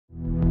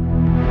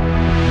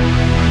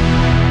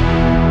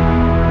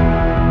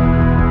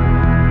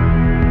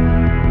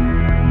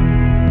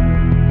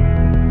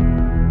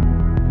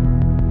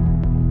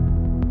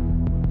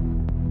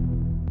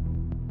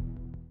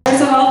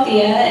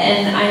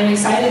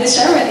to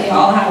share with you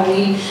all how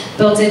we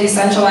built a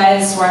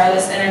decentralized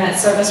wireless internet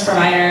service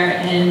provider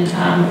in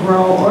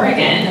rural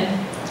Oregon.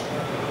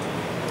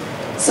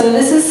 So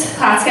this is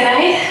Klaska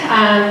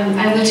and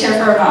I lived here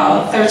for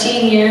about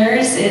 13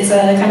 years. It's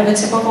a kind of a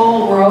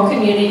typical rural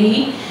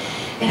community.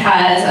 It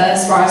has a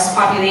sparse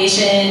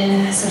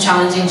population, some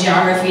challenging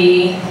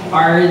geography,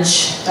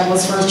 large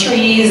Douglas fir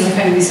trees, and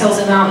kind of these hills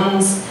and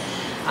mountains,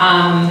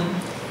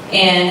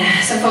 and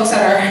some folks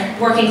that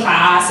are working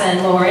class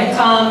and lower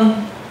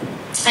income.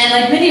 And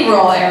like many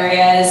rural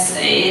areas,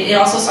 it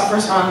also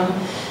suffers from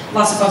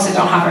lots of folks that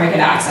don't have very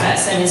good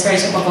access. I mean, it's very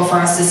typical for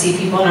us to see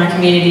people in our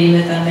community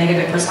with a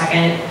megabit per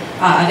second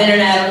of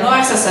internet or no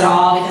access at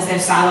all because they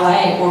have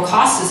satellite or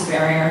cost is a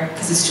barrier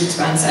because it's too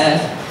expensive.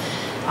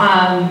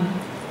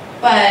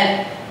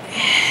 But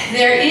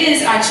there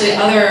is actually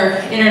other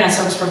internet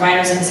service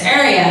providers in this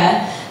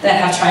area that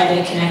have tried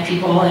to connect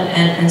people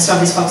and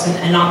serve these folks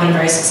and not been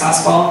very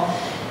successful.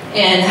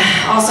 And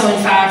also,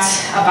 in fact,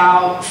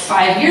 about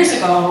 5 years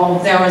ago,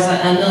 there was a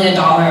 $1 million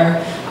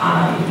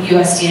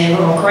USDA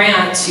rural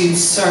grant to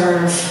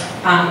serve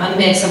a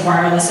mix of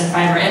wireless and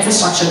fiber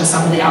infrastructure to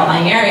some of the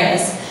outlying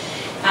areas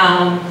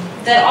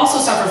that also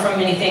suffer from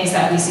many things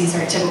that we see is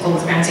very typical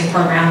with granting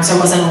programs. There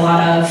wasn't a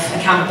lot of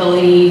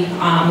accountability.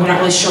 We're not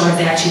really sure if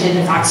they actually did,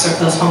 in fact, serve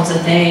those homes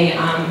that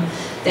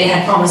they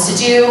had promised to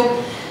do.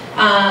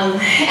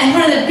 And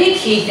one of the big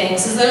key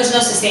things is there's no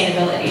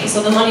sustainability.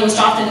 So the money was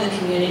dropped into the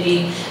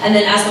community, and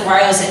then as the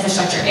wireless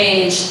infrastructure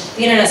aged,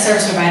 the internet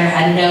service provider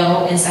had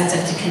no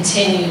incentive to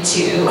continue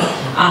to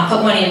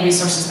put money and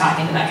resources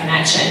back into that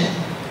connection.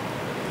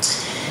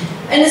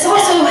 And this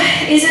also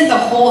isn't the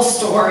whole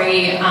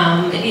story.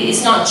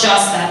 It's not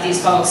just that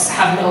these folks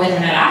have no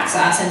internet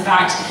access. In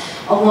fact,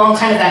 along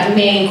kind of that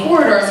main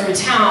corridor through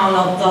town,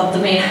 the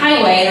main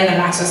highway, internet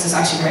access is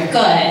actually very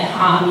good.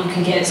 You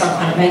can get some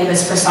kind of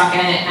megabits per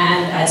second,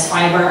 and it's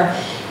fiber,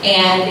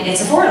 and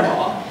it's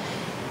affordable.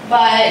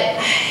 But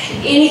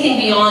anything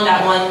beyond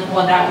that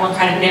one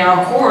kind of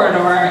narrow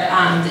corridor,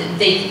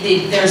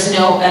 there's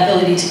no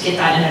ability to get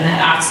that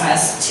internet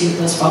access to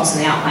those folks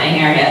in the outlying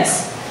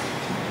areas.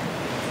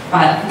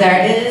 But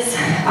there is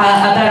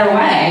a better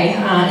way.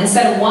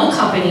 Instead of one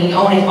company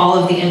owning all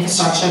of the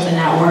infrastructure of the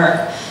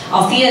network,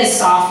 Althea's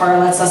software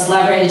lets us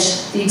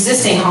leverage the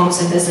existing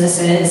homes and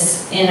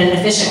businesses in an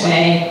efficient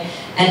way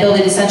and build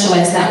a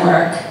decentralized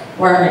network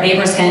where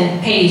neighbors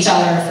can pay each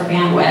other for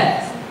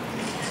bandwidth.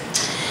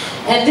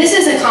 And this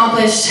is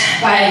accomplished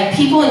by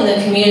people in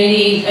the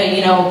community,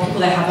 people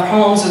that have their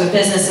homes or their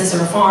businesses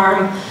or a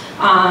farm.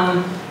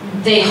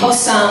 They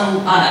host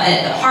some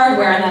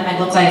hardware that might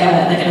look like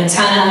an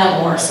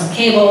antenna or some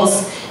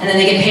cables, and then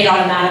they get paid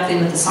automatically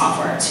with the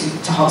software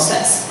to host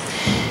this.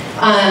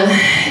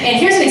 And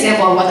here's an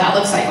example of what that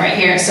looks like right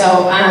here.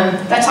 So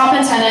that top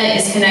antenna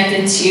is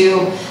connected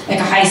to like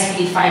a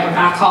high-speed fiber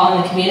backhaul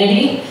in the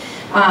community.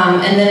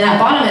 And then that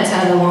bottom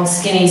antenna, the long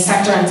skinny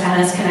sector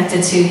antenna, is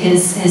connected to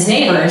his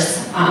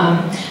neighbors.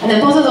 And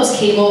then both of those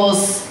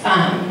cables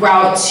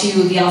route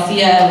to the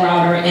Althea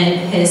router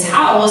in his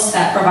house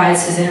that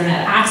provides his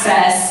internet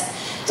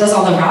access, does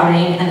all the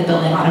routing and the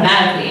billing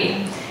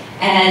automatically.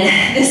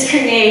 And this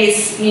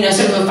creates,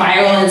 sort of a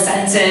viral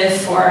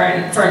incentive for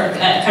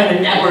kind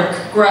of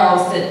network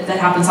growth that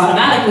happens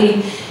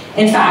automatically.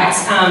 In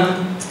fact,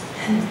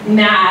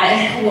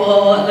 Matt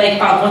will, like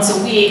about once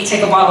a week,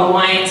 take a bottle of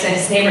wine to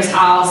his neighbor's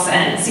house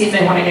and see if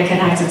they want to get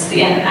connected to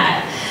the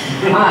internet.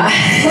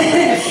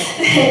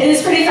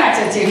 It's pretty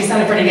effective too. He's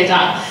done a pretty good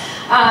job.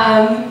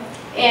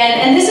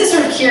 And this is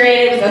sort of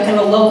curated with a kind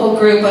of local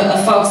group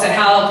of folks that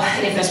help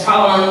if there's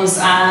problems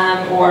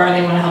or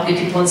they want to help get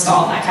people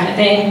installed, that kind of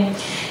thing.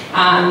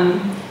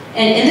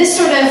 And this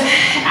sort of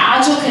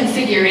agile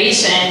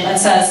configuration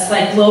lets us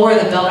like lower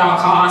the build out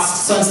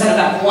cost. So instead of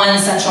that one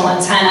central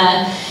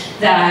antenna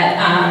that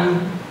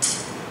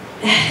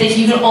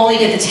you can only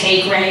get the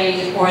take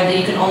rate or that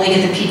you can only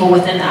get the people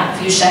within that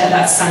viewshed of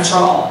that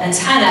central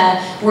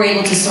antenna, we're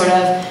able to sort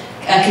of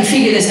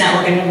configure this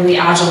network in a really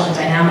agile and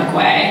dynamic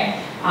way.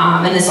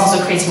 And this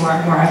also creates more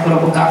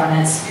equitable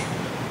governance.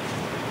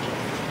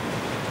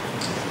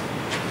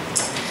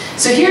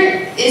 So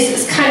here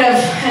is kind of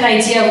an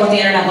idea of what the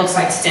internet looks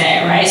like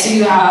today, right? So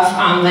you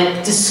have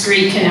like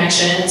discrete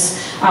connections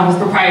with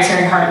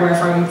proprietary hardware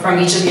from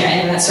each of the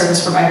internet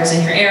service providers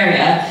in your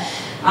area.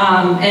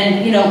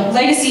 And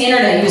legacy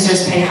internet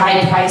users pay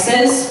high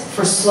prices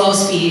for slow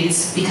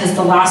speeds because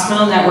the last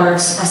mile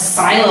networks are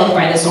siloed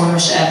by this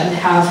ownership and they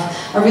have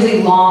a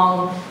really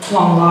long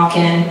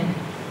lock-in.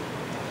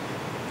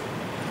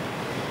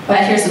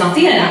 But here's an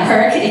Althea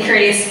network. It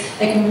creates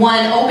like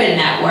one open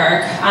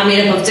network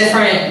made up of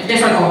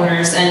different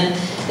owners, and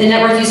the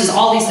network uses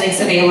all these links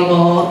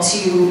available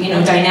to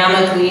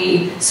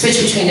dynamically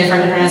switch between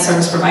different internet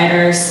service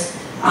providers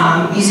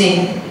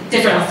using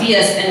different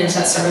Althea's internet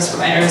service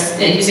providers,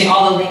 using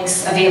all the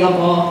links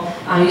available,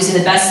 using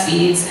the best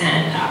speeds,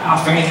 and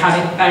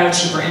having better,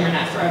 cheaper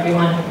internet for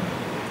everyone.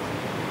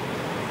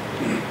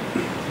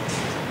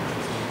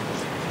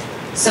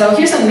 So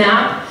here's a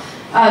map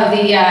Cloud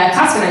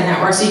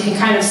network, so you can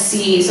kind of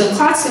see. So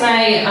Cloud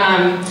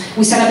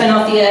we set up an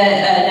Althea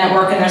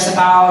network, and there's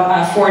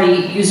about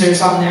 40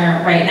 users on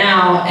there right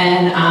now,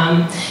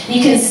 and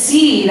you can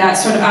see that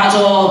sort of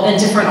agile and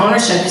different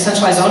ownership,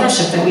 decentralized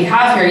ownership that we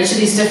have here. Each of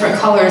these different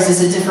colors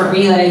is a different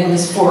relay who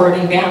is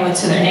forwarding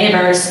bandwidth to their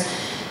neighbors,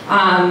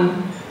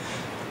 and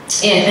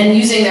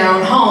using their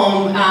own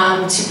home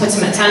to put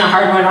some antenna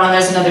hardware on.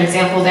 There's another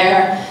example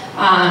there,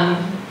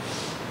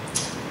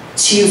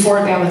 to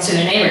forward bandwidth to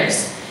their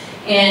neighbors.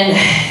 And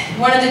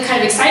one of the kind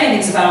of exciting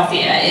things about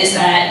Althea is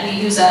that we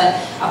use a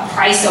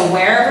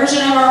price-aware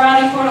version of our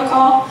routing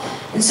protocol.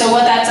 And so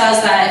what that does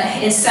is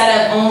that instead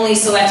of only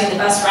selecting the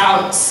best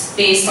routes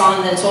based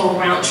on the total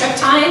round trip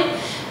time,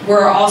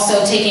 we're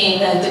also taking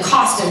the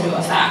cost into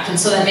effect. And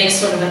so that makes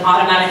sort of an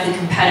automatically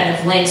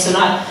competitive link. So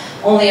not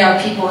only are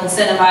people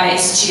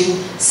incentivized to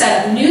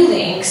set up new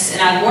links and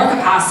add more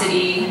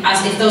capacity,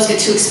 as if those get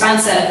too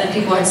expensive, then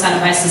people are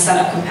incentivized to set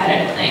up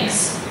competitive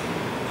links.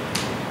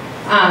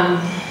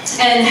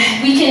 And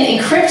we can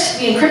encrypt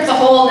the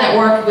whole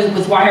network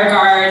with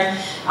WireGuard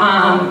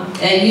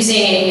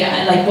using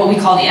like what we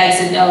call the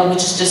exit node,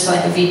 which is just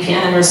like a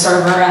VPN or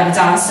server at a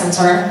data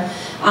center.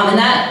 And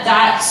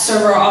that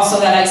server also,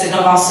 that exit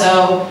node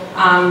also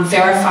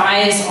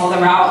verifies all the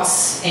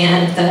routes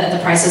and the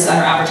prices that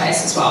are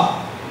advertised as well.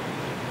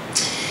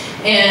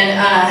 And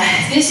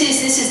this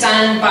is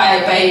done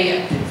by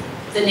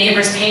the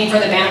neighbors paying for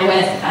the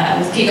bandwidth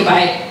with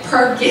gigabyte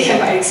per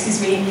gigabyte,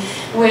 excuse me,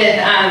 with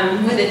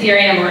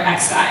Ethereum or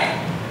XI.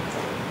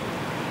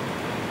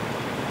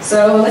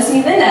 So let's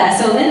meet Linda.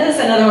 So Linda's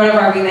another one of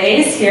our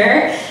relays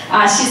here.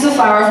 She's the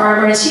flower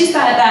farmer, and she's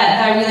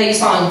that relay you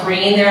saw in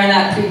green there on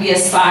that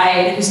previous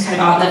slide, who's kind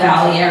of out in the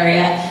valley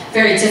area.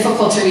 Very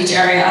difficult to reach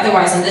area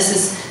otherwise, and this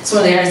is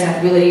one of the areas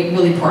that had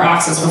really poor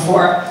access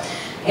before.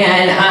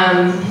 And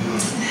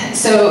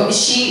so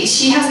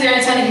she has their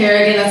antenna here.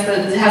 Again,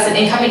 it has an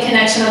incoming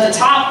connection at the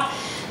top.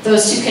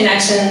 Those two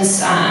connections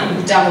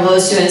down below,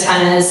 those two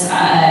antennas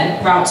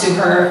route to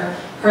her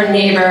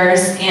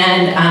neighbors,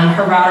 and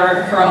her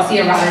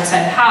Althea router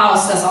inside the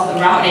house does all the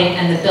routing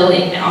and the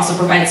building. It also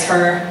provides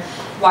her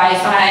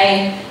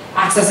Wi-Fi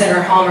access in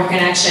her home or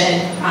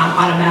connection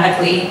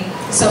automatically.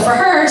 So for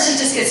her, she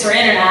just gets her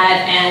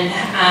internet, and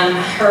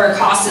her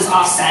cost is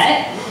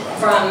offset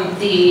from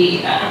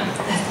the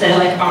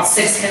like about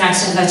 6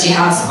 connections that she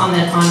has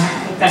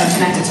that are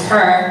connected to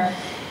her.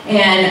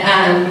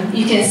 And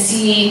you can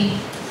see,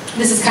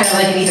 this is kind of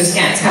like an ether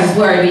scan, it's kind of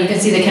blurry, but you can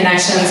see the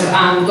connections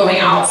going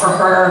out for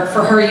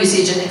her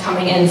usage and then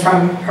coming in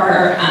from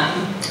her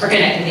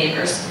connected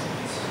neighbors.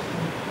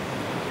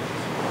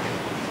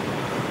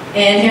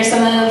 And here's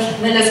some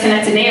of Linda's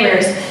connected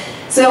neighbors.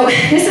 So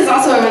this is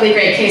also a really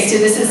great case too.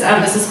 This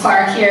is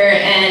Clark here,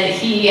 and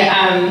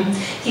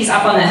he's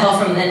up on the hill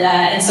from Linda,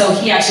 and so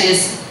he actually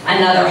is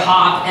another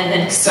hop and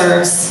then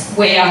serves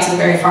way out to the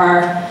very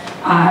far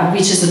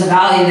reaches of the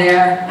valley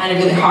there, and a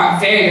really hard,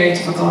 very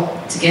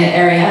difficult to get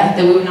area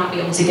that we would not be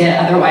able to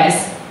get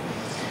otherwise.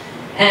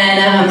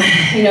 And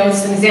you know,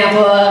 it's an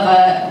example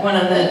of one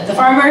of the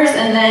farmers.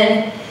 And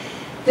then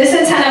this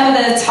antenna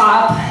at the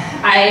top,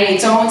 I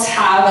don't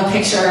have a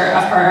picture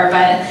of her,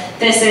 but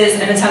this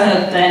is an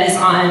antenna that is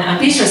on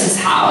Beatrice's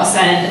house,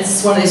 and this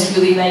is one of these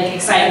really like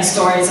exciting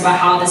stories about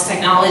how this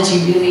technology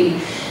really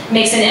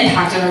makes an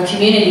impact on our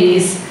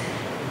communities.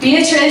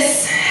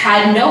 Beatrice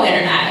had no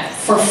internet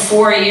for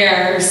 4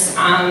 years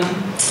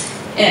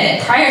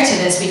prior to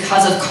this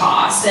because of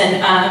cost,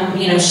 and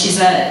you know, she's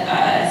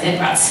I think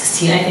about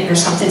 16, I think, or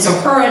something. So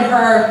her and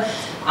her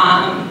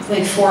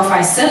like 4 or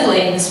 5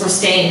 siblings were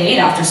staying late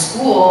after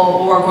school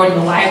or going to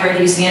the library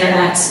to use the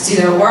internet to do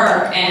their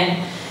work.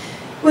 And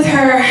with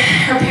her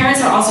parents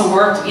had also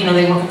worked, you know,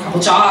 they worked a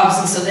couple jobs,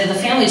 and so the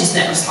family just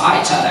never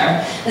saw each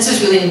other. This was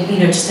really, you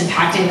know, just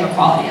impacting their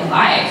quality of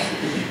life.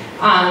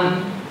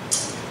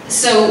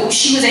 So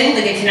she was able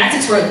to get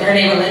connected to her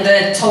neighbor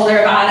Linda, told her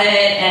about it,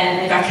 and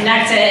they got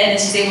connected, and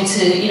she's able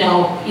to, you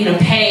know,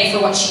 pay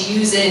for what she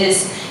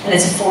uses, and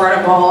it's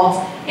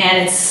affordable,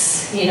 and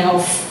it's, you know,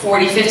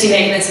 40, 50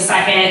 megabits a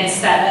second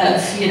instead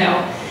of, you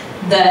know,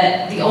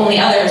 the only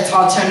other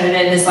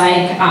alternative is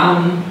like,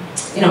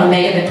 you know, a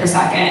megabit per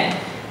second.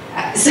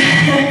 So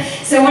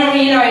when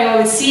we, you know, I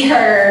would see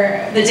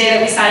her the day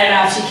that we signed it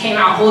up, she came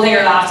out holding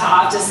her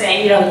laptop, just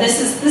saying, you know, this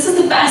is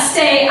the best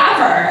day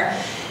ever.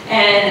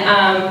 And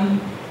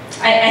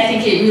I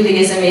think it really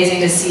is amazing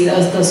to see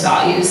those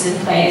values in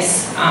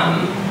place.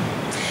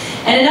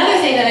 And another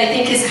thing that I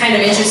think is kind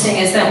of interesting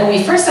is that when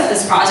we first set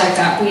this project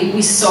up,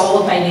 we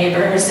sold my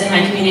neighbors and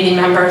my community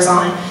members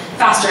on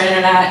faster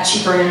internet,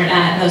 cheaper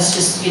internet, and those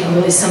just, you know,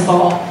 really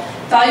simple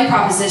value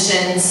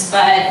propositions.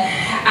 But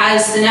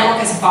as the network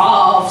has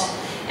evolved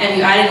and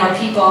we've added more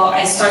people,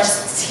 I start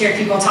to hear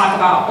people talk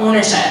about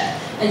ownership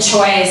and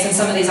choice and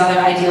some of these other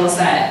ideals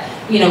that,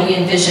 you know, we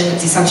envision with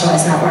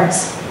decentralized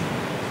networks.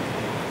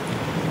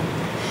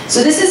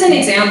 So this is an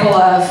example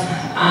of,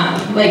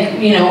 like,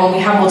 you know, when we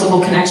have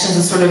multiple connections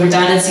and sort of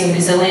redundancy and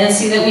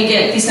resiliency that we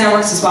get with these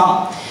networks as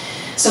well.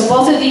 So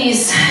both of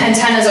these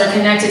antennas are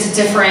connected to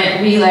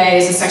different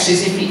relays. It's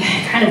actually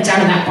kind of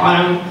down in that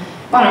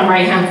bottom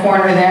right-hand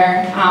corner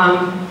there.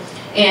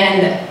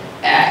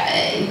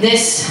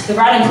 The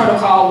routing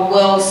protocol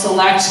will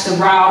select the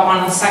route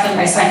on a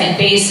second-by-second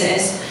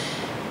basis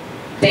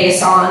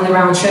based on the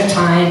round trip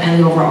time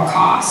and the overall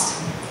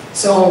cost.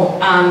 So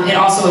it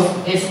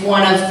also, if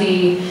one of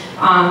the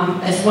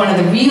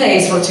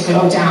relays were to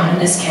go down in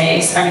this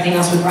case, everything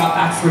else would route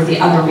back through the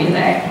other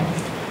relay.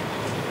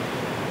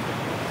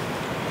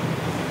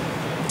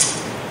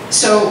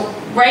 So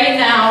right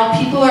now,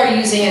 people are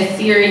using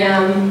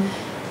Ethereum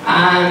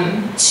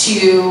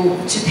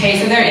to pay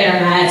for their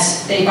internet.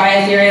 They buy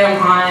Ethereum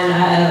on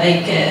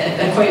like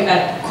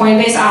a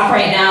Coinbase app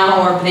right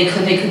now, or they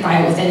could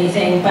buy it with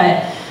anything,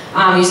 but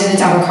using the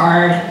debit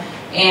card,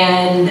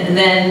 and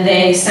then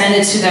they send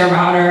it to their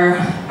router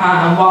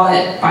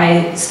wallet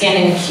by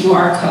scanning a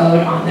QR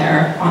code on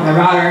their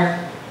router.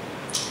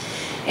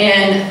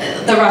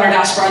 And the router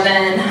dashboard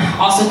then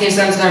also gives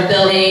them their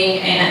billing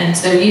and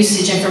their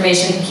usage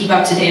information to keep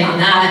up to date on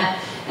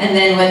that. And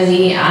then when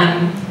the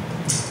and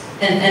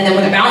then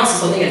when it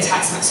balances, they get a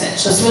text message.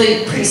 So it's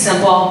really pretty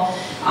simple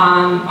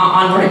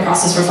onboarding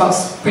process for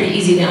folks. Pretty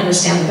easy to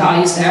understand the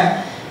values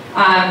there.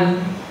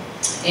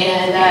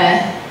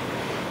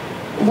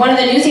 One of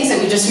the new things that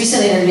we just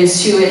recently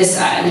introduced too is,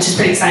 which is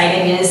pretty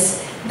exciting, is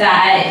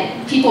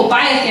that people buy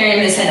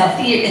Ethereum and send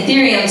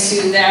Ethereum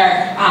to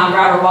their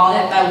router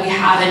wallet, but we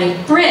have a new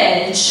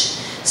bridge,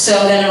 so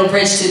that it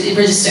bridges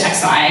to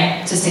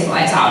XI to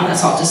stabilize out, and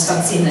that's all just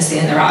done seamlessly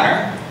in the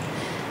router.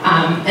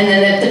 And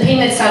then the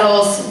payment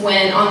settles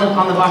when on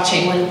the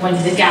blockchain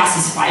when the gas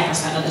is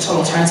 5% of the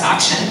total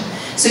transaction.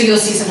 So you'll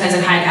see sometimes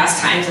in high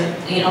gas times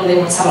that they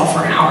won't settle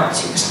for an hour or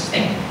two or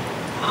something.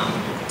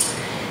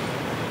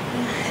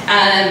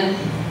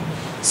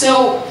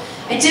 So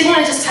I did want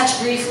to just touch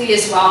briefly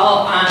as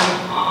well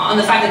on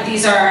the fact that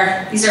these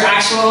are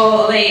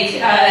actual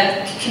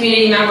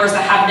community members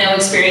that have no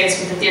experience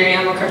with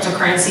Ethereum or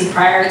cryptocurrency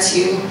prior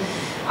to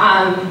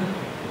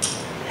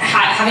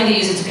having to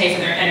use it to pay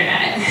for their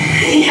internet.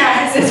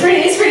 Yeah, it's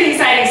pretty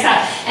exciting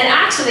stuff. And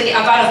actually,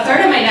 about a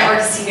third of my network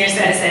is senior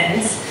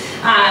citizens.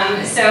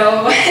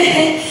 So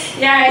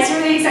yeah, it's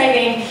really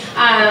exciting.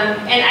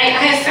 And I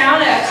have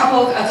found a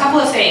couple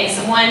of things.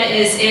 One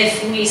is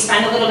if we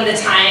spend a little bit of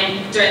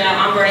time during that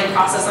onboarding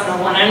process on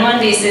a one-on-one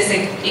basis,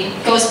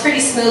 it goes pretty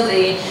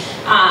smoothly.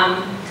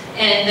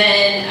 And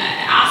then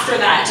after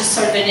that, just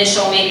sort of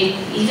initial, maybe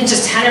even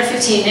just 10 or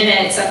 15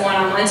 minutes of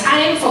one-on-one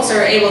time, folks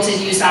are able to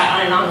use that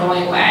on an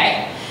ongoing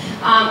way.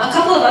 A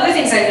couple of other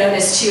things I've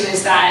noticed too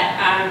is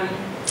that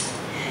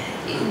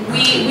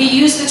we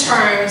use the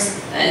terms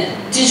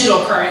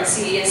digital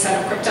currency instead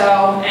of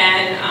crypto,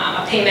 and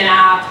a payment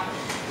app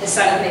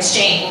instead of an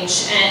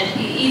exchange. And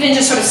even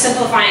just sort of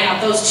simplifying out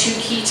those two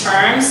key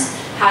terms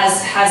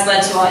has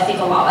led to, I think,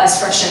 a lot less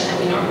friction than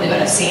we normally would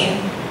have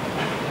seen.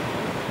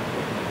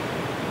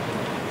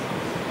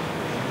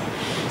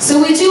 So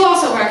we do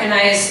also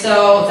recognize,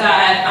 though,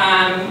 that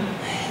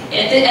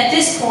at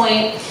this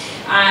point,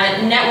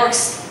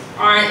 networks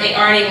aren't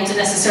able to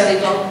necessarily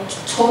build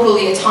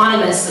totally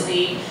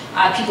autonomously.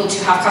 People do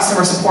have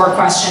customer support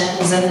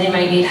questions, and they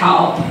might need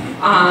help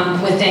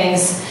with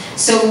things.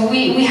 So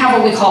we have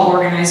what we call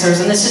organizers,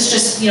 and this is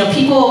just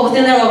people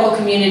within their local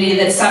community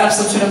that set up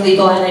some sort of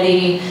legal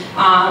entity.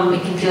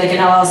 It can be like an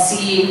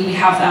LLC. We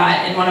have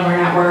that in one of our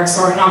networks,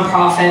 or a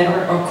nonprofit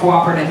or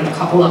cooperative in a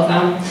couple of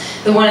them.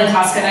 The one in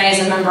Cascaday is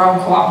a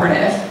member-owned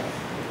cooperative.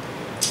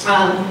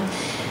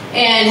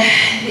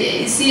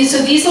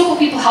 So these local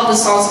people help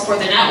install and support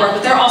the network,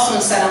 but they're also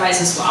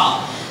incentivized as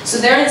well. So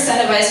they're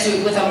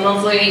incentivized with a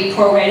monthly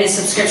prorated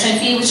subscription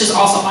fee, which is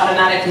also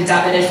automatically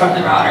debited from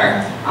the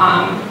router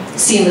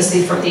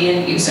seamlessly for the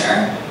end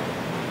user.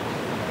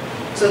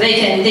 So they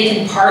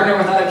can partner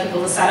with other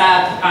people to set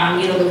up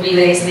the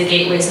relays and the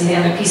gateways and the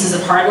other pieces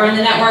of hardware in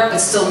the network, but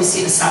still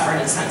receive a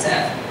separate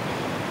incentive.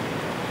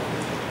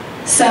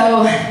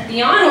 So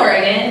beyond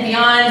Oregon,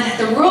 beyond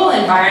the rural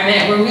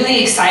environment, we're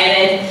really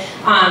excited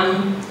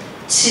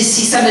to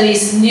see some of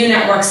these new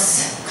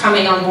networks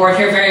coming on board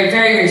here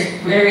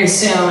very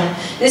soon.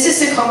 This is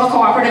Tacoma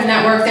Cooperative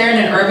Network. They're in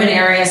an urban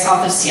area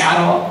south of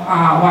Seattle,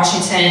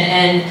 Washington,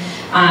 and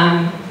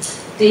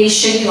they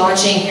should be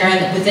launching here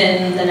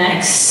within the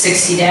next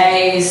 60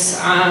 days.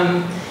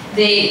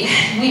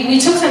 We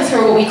took them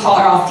through what we call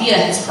our Althea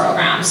Hits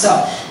program. So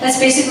that's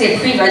basically a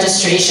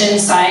pre-registration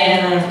site,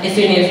 and then if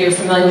any of you are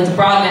familiar with the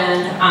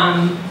broadband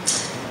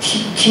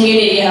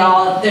community at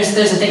all, there's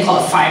a thing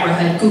called a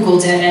fiberhood. Google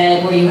did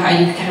it, where you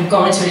kind of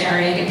go into an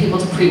area and get people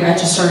to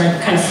pre-register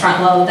and kind of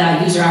front-load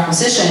that user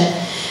acquisition.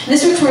 And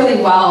this worked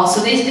really well.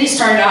 So they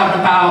started out in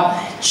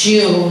about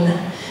June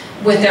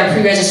with their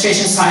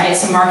pre-registration site,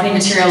 some marketing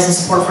materials and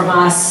support from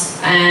us,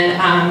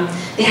 and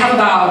they have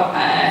about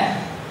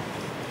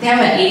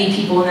 80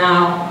 people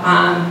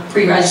now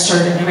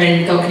pre-registered and ready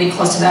to go, getting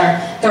close to their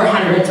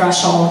 100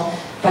 threshold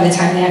by the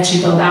time they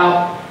actually build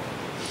out.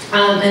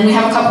 And we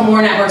have a couple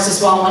more networks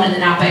as well, one in the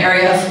Napa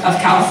area of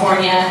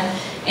California,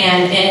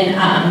 and in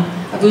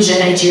Abuja,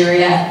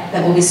 Nigeria,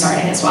 that will be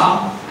starting as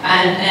well.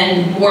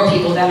 And more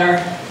people that are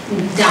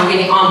now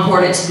getting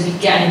onboarded to the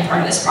beginning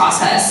part of this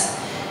process.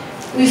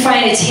 We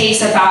find it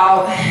takes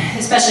about,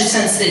 especially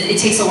since it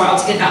takes a while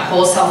to get that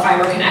wholesale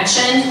fiber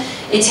connection,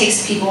 it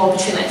takes people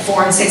between like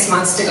 4 and 6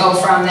 months to go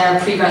from their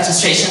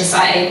pre-registration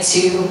site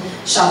to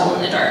shovel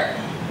in the dirt.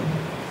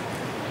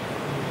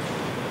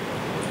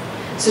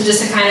 So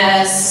just to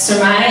kind of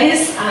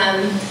surmise,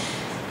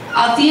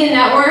 Althea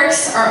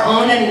networks are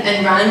owned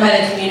and run by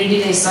the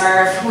community they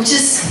serve, which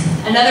is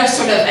another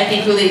sort of, I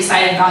think, really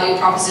exciting value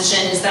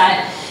proposition, is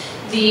that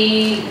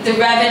the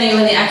revenue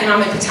and the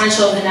economic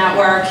potential of the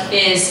network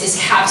is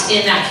kept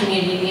in that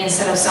community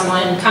instead of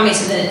someone coming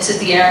to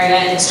the area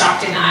and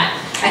extracting that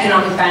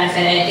economic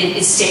benefit.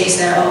 It stays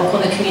there local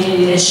in the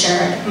community, it is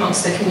shared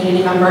amongst the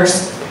community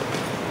members.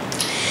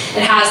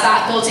 It has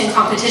that built-in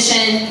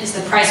competition, because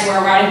the price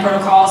aware routing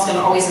protocol is going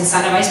to always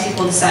incentivize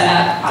people to set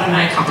up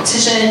automatic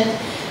competition.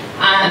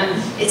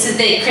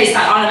 It creates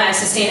that automatic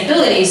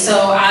sustainability,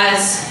 so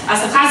as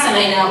the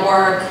Pass-MI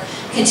network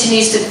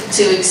continues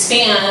to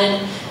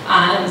expand,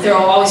 there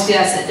will always be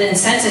that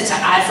incentive to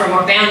add for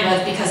more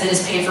bandwidth, because it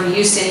is pay for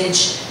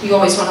usage. You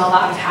always want to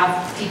allow to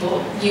have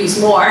people use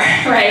more,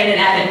 right, and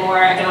add in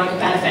more economic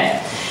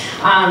benefit.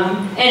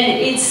 And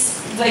it's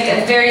like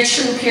a very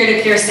true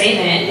peer-to-peer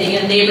statement that,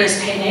 you know, neighbors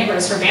pay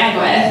neighbors for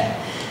bandwidth.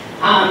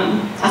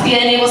 Althea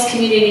enables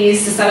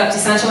communities to set up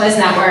decentralized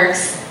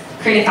networks,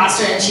 creating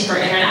faster and cheaper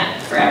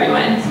internet for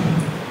everyone.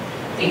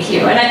 Thank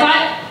you. And I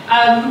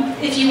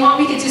thought, if you want,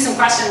 we could do some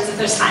questions if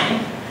there's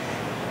time.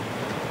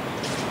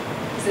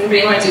 Does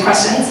anybody want to do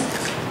questions?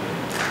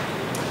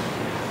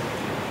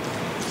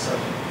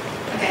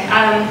 Okay.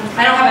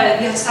 I don't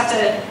have a. You just have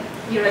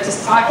to. You know,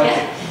 just talk.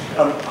 Yeah.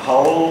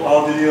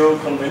 How did you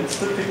convince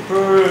the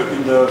people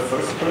in the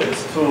first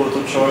place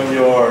to join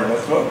your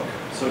network?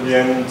 So in the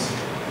end,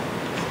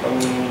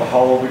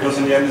 because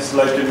in the end it's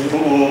like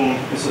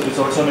it's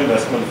also an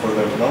investment for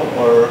them, no?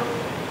 Or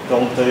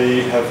don't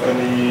they have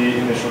any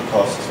initial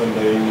costs when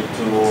they need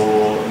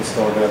to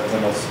install the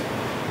antennas?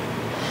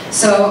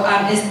 So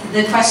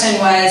the question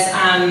was,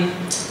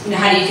 you know,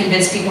 how do you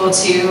convince people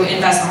to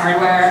invest in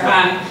hardware?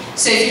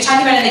 So if you're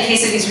talking about in the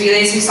case of these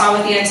relays we saw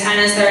with the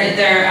antennas,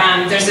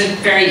 there's a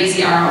very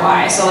easy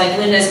ROI. So like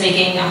Linda's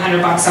making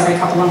 $100 every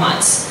couple of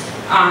months.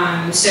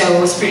 So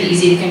it was pretty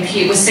easy to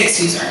compute with 6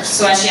 users.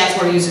 So as she adds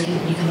more users,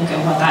 you can look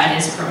at what that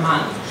is per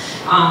month.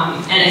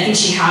 And I think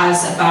she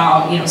has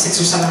about, you know, $600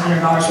 or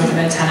 $700 worth of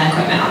antenna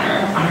equipment on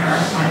her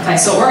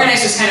place. So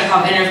organizers kind of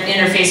help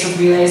interface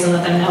with relays and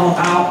let them know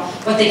about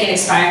what they can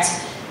expect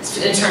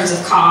in terms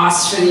of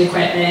cost for the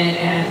equipment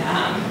and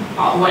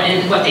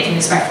what they can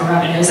expect for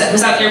revenue. Was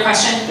that your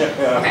question?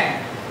 Yeah. Okay.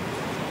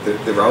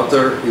 The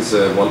router is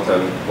a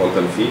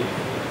one-time fee.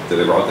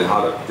 The router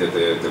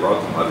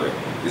hardware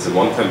is a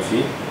one-time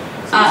fee.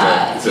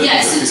 So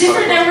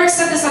different networks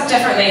set this up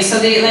differently. So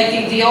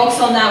the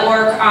Oakville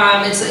network,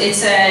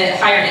 it's a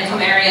higher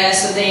income area,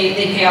 so they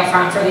pay up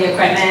front for the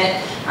equipment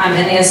and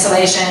the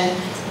installation.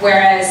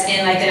 Whereas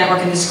in like the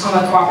network in the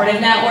Tacoma Cooperative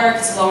Network,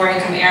 it's a lower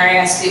income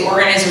area, so the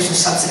organizers are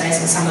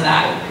subsidizing some of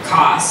that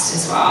cost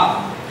as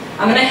well.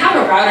 And I have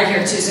a router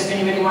here too, so if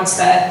anybody wants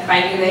to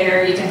find me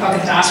later, you can poke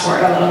at the dashboard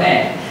a little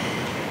bit.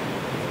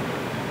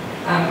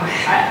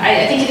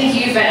 I think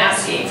you've been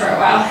asking for a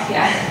while,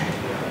 yeah.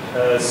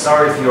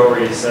 Sorry if you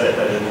already said it,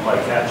 I didn't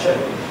quite catch it.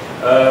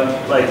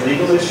 Like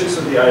legal issues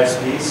with the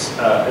ISPs,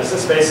 is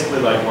this basically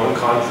like one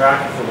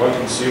contract for one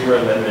consumer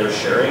and then they're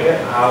sharing it?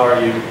 How are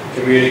you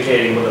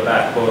communicating with the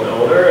backbone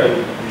owner,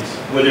 and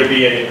would there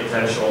be any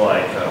potential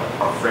like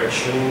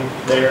friction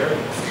there?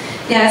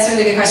 Yeah, that's a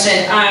really good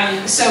question.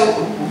 So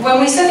when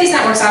we set these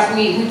networks up,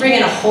 we bring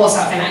in a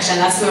wholesale connection.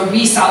 That's the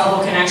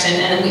resellable connection,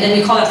 and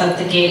we call that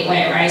the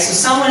gateway, right? So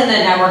someone in the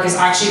network is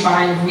actually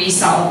buying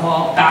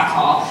resellable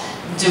backhaul,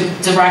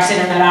 direct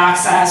internet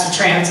access or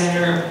transit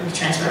or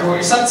transfer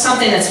or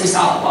something that's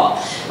resellable,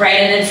 right?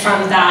 And then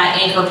from that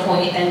anchor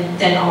point,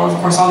 then of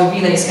course all the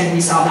relays can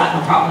resell that,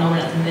 no problem. No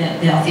one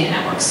in the Althea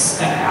network's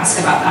going to ask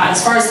about that.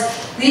 As far as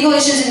legal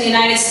issues in the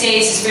United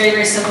States, it's very,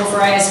 very simple for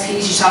ISPs.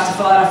 You just have to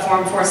fill out a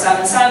Form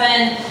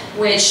 477,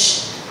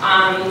 which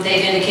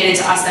they've indicated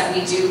to us that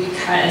we do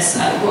because,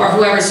 or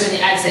whoever's doing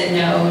the exit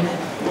node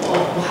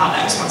will have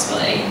that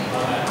responsibility.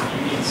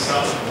 You mean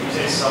when you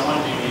say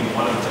someone, do you mean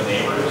one of the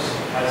neighbors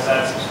has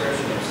that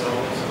subscription or still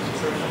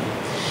subscription?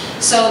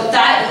 So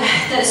that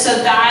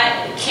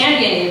can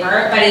be a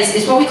neighbor, but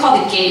it's what we call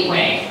the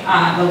gateway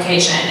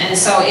location. And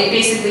so it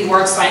basically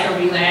works like a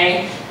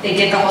relay. They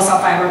get the wholesale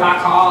fiber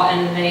backhaul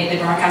and they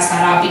broadcast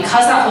that out.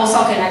 Because that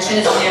wholesale connection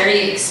is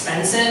very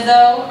expensive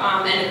though,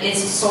 and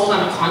it's sold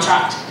on a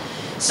contract.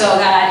 So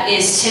that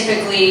is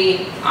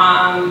typically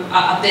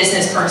a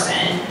business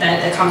person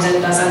that comes in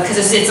and does it, because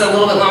it's a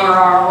little bit longer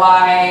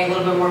ROI, a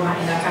little bit more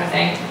money, that kind of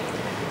thing.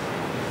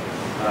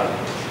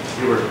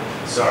 You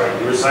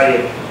were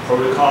citing a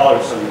protocol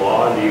or some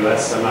law in the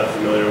US. I'm not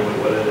familiar with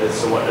what it is.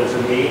 So what does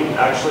it mean?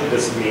 Actually,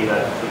 does it mean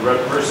that the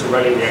person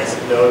running the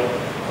exit node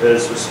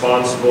is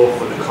responsible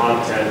for the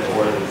content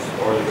or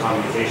the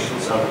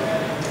communications of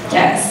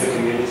Yes. the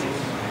community.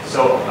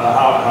 So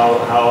how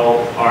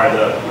are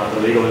not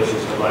the legal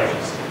issues, but like,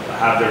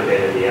 have there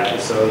been any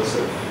episodes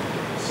of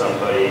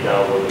somebody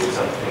downloading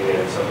something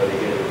and somebody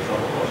getting in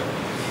trouble?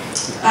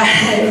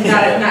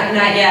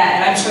 Not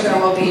yet. I'm sure there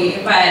will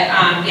be, but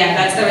yeah,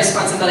 that's the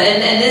responsibility.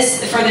 And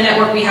this, for the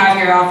network we have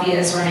here, Althea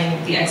is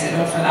running the exit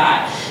node for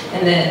that.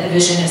 And the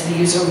vision is the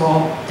user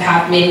will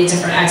have maybe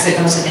different exit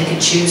nodes that they can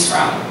choose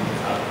from.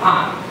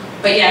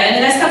 But yeah, I mean,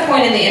 that's the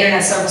point in the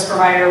internet service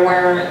provider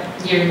where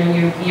your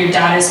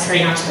data is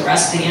carrying out to the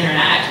rest of the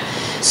internet.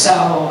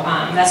 So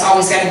that's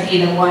always going to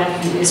be the one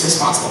who is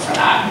responsible for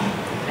that.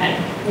 And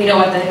we know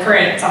what the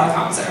current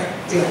telecoms are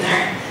doing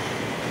there.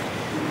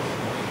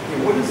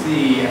 What does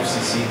the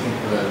FCC think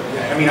of the,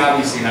 I mean,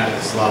 obviously not at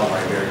this level,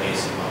 right, very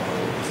nascent level,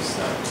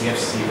 the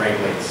FCC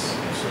regulates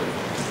sort of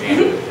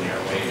bandwidth and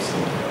airwaves.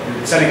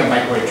 You're setting up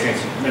microwave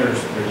transmitters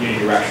that are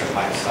unidirectional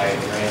by the site,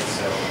 right?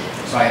 So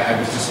I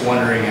was just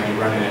wondering, have you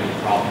run into any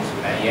problems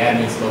with that? Yeah,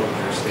 it means local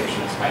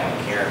jurisdictions might not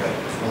care, but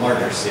a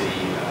larger city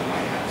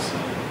might have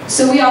some.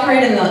 So we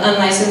operate in the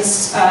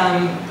unlicensed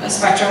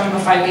spectrum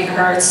of 5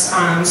 gigahertz,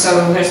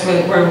 so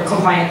we're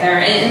compliant there.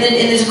 And then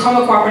in the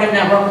Tacoma Cooperative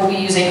Network, we'll be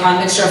using a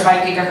mixture of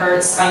 5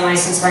 gigahertz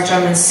unlicensed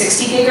spectrum and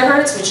 60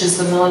 gigahertz, which is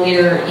the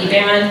millimeter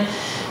E-band.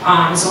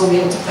 So we'll be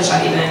able to push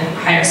out even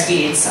higher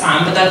speeds.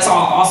 But that's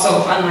all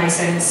also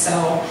unlicensed,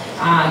 so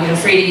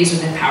free to use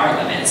within power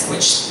limits,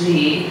 which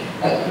the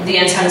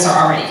antennas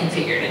are already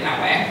configured in that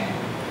way.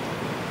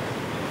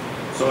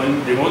 So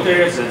in remote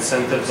areas, the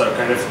incentives are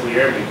kind of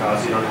clear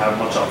because you don't have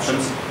much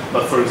options.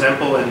 But for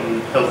example, in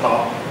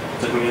Hilltop,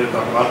 the community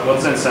talked about,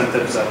 what's the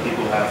incentives that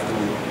people have to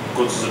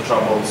go to the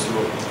trouble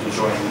to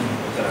join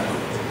the network?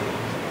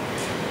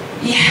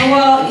 Yeah,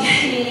 well,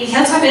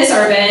 Hilltop is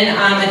urban.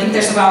 I think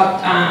there's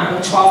about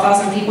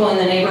 12,000 people in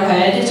the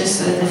neighborhood,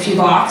 just a few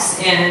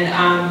blocks, and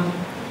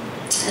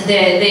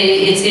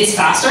it's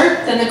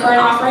faster than the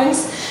current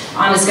offerings.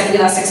 It's going to be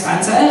less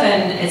expensive,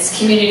 and it's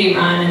community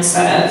run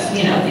instead of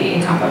the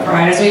incumbent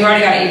providers. We've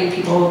already got 80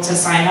 people to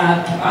sign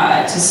up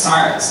to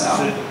start. So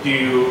do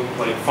you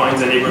find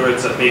the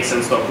neighborhoods that make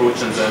sense to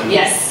approach and then?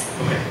 Yes.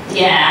 Okay.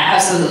 Yeah,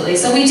 absolutely.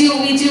 So we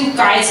do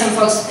guide some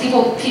folks.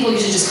 People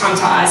usually just come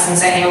to us and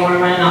say, hey, I want to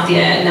run an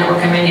Althea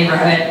network in my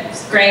neighborhood.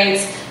 It's great.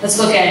 Let's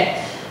look at.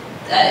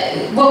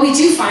 What we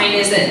do find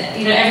is that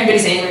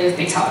everybody's angry with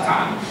big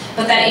telecom,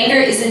 but that anger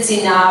isn't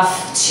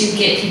enough to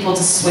get people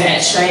to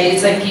switch, right?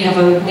 It's like you have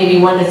a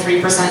maybe 1 to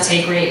 3%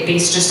 take rate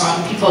based just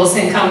on people's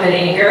incumbent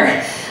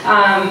anger.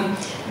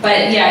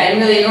 But yeah,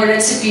 and really in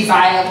order to be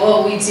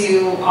viable, we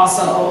do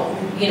also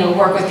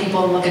work with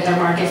people and look at their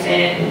market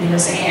fit and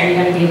say, hey, are you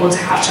going to be able to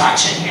have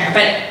traction here?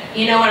 But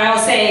what I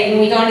will say, when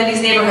we go into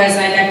these neighborhoods,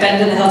 and I've been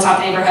to the Hilltop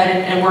neighborhood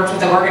and worked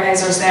with the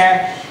organizers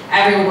there,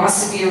 everyone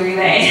wants to be a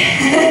relay.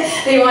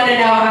 They want to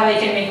know how they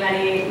can make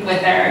money with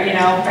their,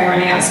 by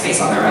running out of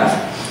space on the roof.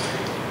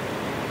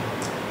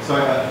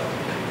 Sorry.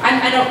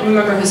 I don't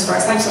remember who's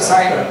first. I'm so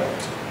sorry.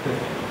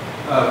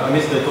 I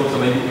missed the talk, so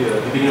maybe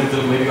the beginning of the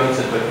talk maybe you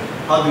answered, but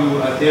how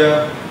do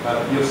Althea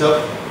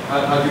yourself,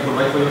 how do you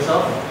provide for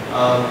yourself?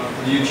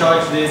 Do you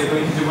charge the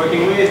communities you're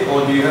working with,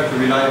 or do you have to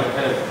rely on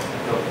kind of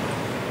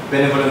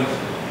benevolent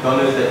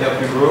donors that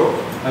help you grow?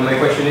 And my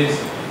question is,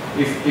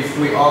 if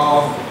we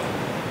are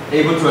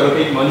able to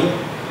allocate money,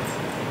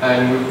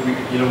 and we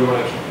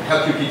want to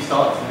help you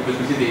kickstart because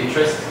we see the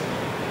interest.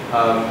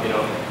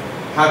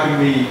 How can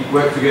we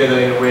work together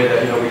in a way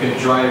that we can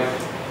drive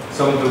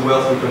some of the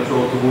wealth we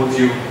control towards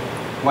you,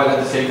 while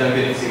at the same time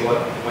benefiting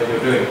what you're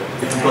doing?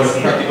 If you've got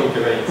a practical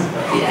domain.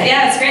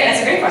 Yeah, that's great.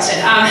 That's a great question.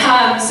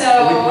 So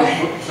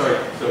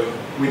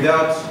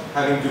without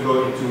having to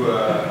go into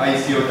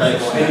ICO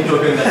type or any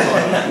token that's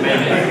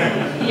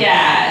on.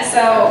 Yeah,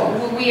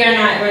 so we're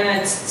not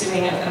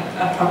doing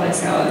a public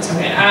sale of the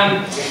token.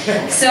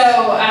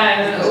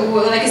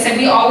 Like I said,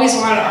 we always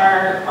want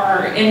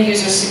our end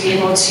users to be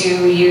able to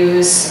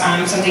use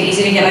something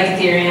easy to get like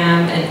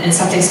Ethereum and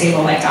something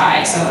stable like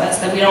DAI. So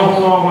we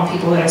don't want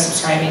people that are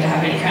subscribing to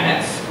have any kind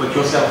of. But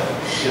yourself.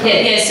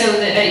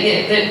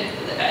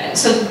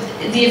 So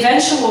the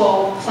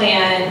eventual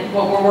plan,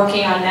 what we're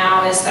working on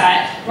now is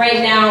that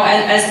right now,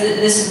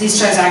 as these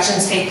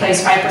transactions take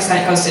place,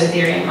 5% goes to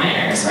Ethereum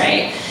miners,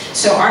 right?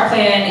 So our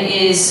plan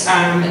is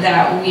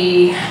that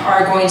we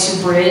are going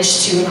to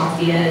bridge to an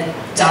Althea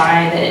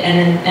DAI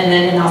and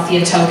then an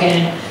Althea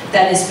token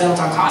that is built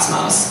on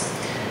Cosmos.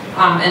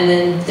 And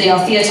then the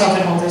Althea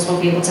token holders will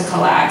be able to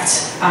collect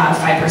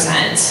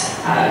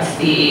 5% of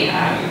the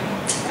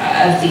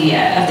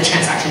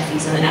transaction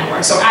fees in the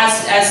network. So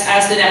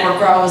as the network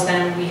grows,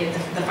 then we get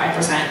the 5%.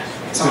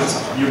 So on and so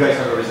forth. You guys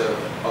have a reserve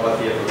of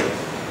Althea tokens.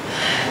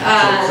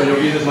 So your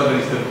business model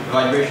is the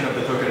valuation of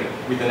the token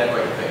with the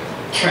network effect.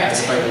 Correct.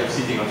 As if you're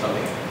sitting on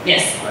something.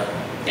 Yes. Right.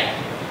 Yeah.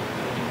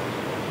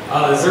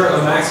 Is there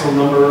a maximum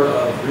number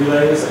of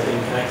relays that can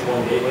connect to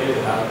one gateway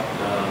without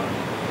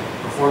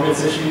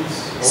performance issues,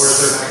 or is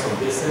there maximum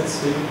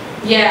distance too?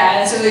 Yeah,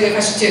 that's a really good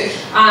question too.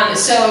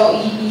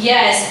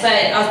 Yes,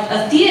 but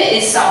Athea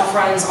itself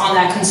runs on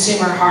that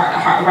consumer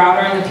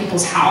router in the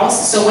people's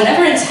house. So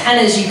whatever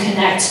antennas you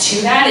connect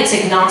to that, it's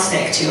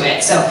agnostic to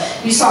it. So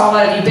you saw a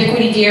lot of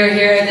ubiquity gear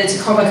here. The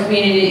Tacoma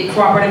Community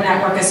Cooperative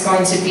Network is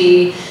going to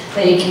be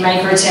like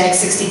microtick,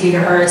 60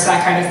 gigahertz,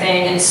 that kind of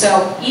thing. And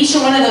so each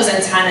one of those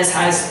antennas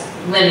has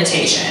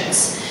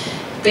limitations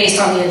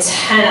based on the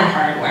antenna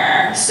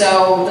hardware.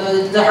 So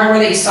the hardware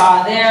that you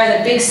saw there,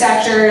 the big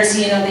sectors,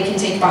 you know, they can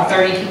take about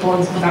 30 people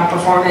without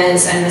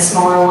performance, and the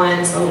smaller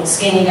ones, the little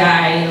skinny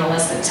guy, you know,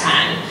 less than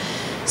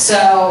 10.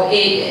 So,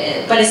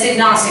 but it's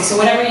agnostic. So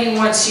whatever you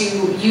want to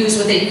use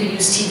with it, you could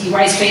use TV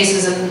white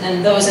spaces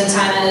and those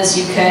antennas.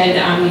 You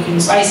can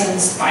use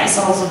licensed buy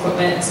cells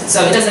equipment.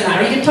 So it doesn't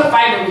matter. You can put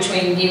fiber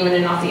between you and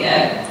an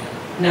Athea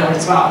node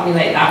as well.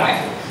 Relay it that way.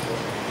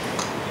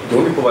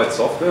 Do we provide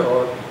software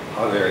or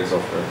hardware and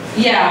software?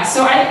 Yeah.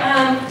 So I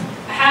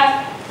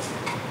have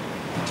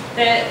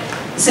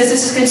since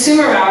this is a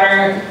consumer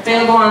router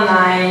available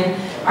online.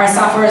 Our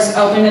software is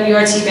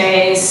OpenWRT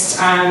based.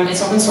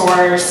 It's open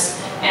source.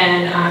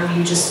 And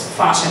you just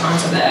flash it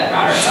onto the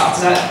router itself.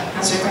 Does that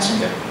answer your question?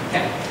 Yeah.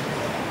 Okay.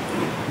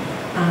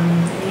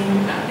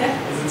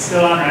 Yeah. Is it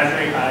still on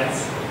Raspberry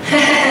Pis?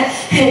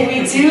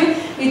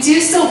 we do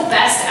still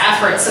best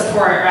effort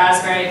support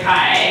Raspberry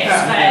Pi,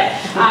 but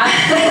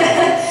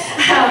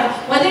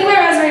one thing about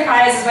Raspberry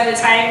Pis is by the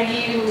time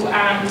you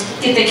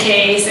get the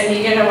case and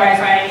you get the Wi-Fi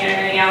and you get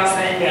everything else,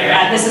 then you're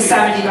at, this is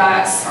 $70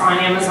 on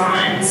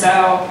Amazon. So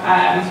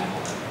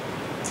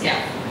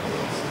yeah.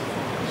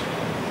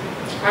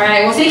 All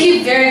right, well, thank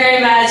you very, very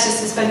much. This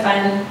has been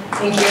fun.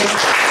 Thank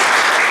you.